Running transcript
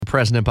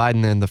President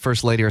Biden and the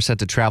First Lady are set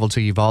to travel to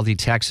Uvalde,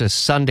 Texas,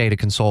 Sunday to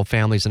console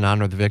families and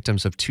honor the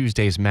victims of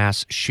Tuesday's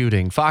mass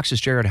shooting.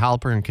 Fox's Jared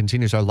Halpern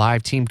continues our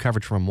live team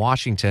coverage from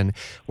Washington,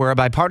 where a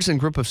bipartisan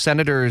group of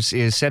senators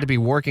is said to be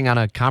working on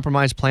a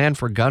compromise plan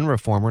for gun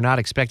reform. We're not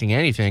expecting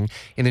anything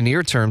in the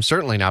near term,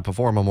 certainly not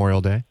before Memorial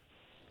Day.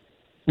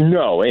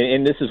 No,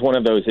 and this is one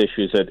of those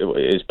issues that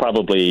is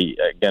probably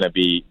going to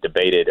be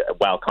debated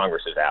while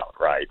Congress is out,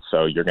 right?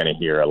 So you're going to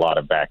hear a lot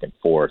of back and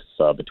forth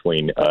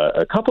between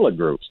a couple of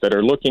groups that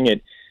are looking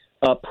at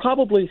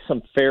probably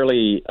some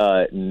fairly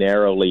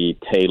narrowly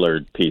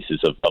tailored pieces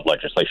of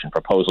legislation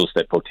proposals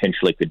that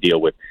potentially could deal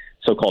with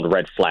so-called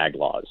red flag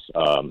laws,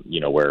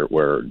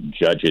 where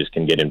judges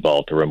can get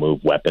involved to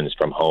remove weapons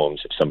from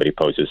homes if somebody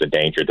poses a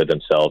danger to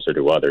themselves or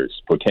to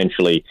others,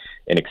 potentially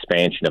an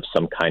expansion of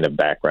some kind of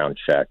background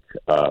check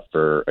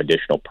for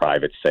additional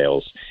private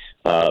sales,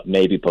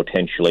 maybe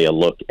potentially a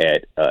look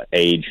at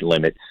age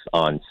limits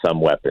on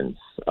some weapons,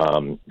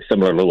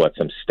 similar to what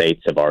some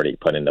states have already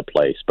put into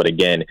place. But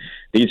again,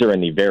 these are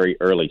in the very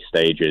early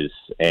stages,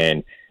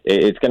 and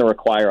it's going to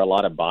require a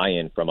lot of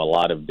buy-in from a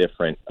lot of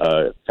different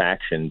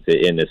factions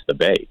in this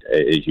debate.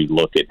 As you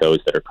look at those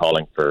that are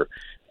calling for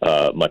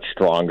much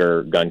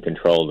stronger gun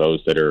control,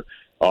 those that are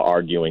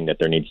arguing that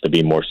there needs to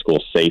be more school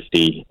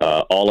safety,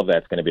 all of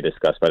that's going to be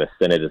discussed by the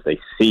Senate as they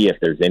see if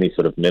there's any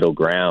sort of middle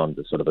ground,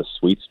 sort of a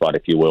sweet spot,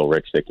 if you will,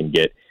 Rich, that can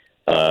get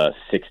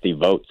 60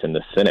 votes in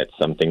the Senate,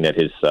 something that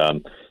has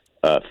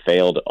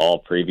failed all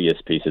previous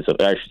pieces of,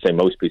 I should say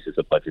most pieces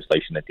of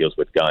legislation that deals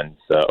with guns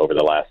over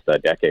the last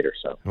decade or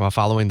so. Well,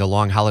 following the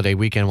long holiday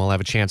weekend, we'll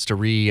have a chance to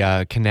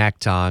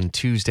reconnect on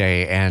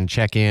Tuesday and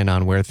check in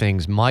on where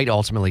things might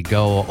ultimately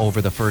go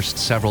over the first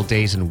several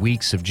days and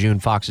weeks of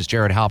June. Fox's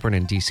Jared Halpern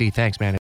in D.C. Thanks, man.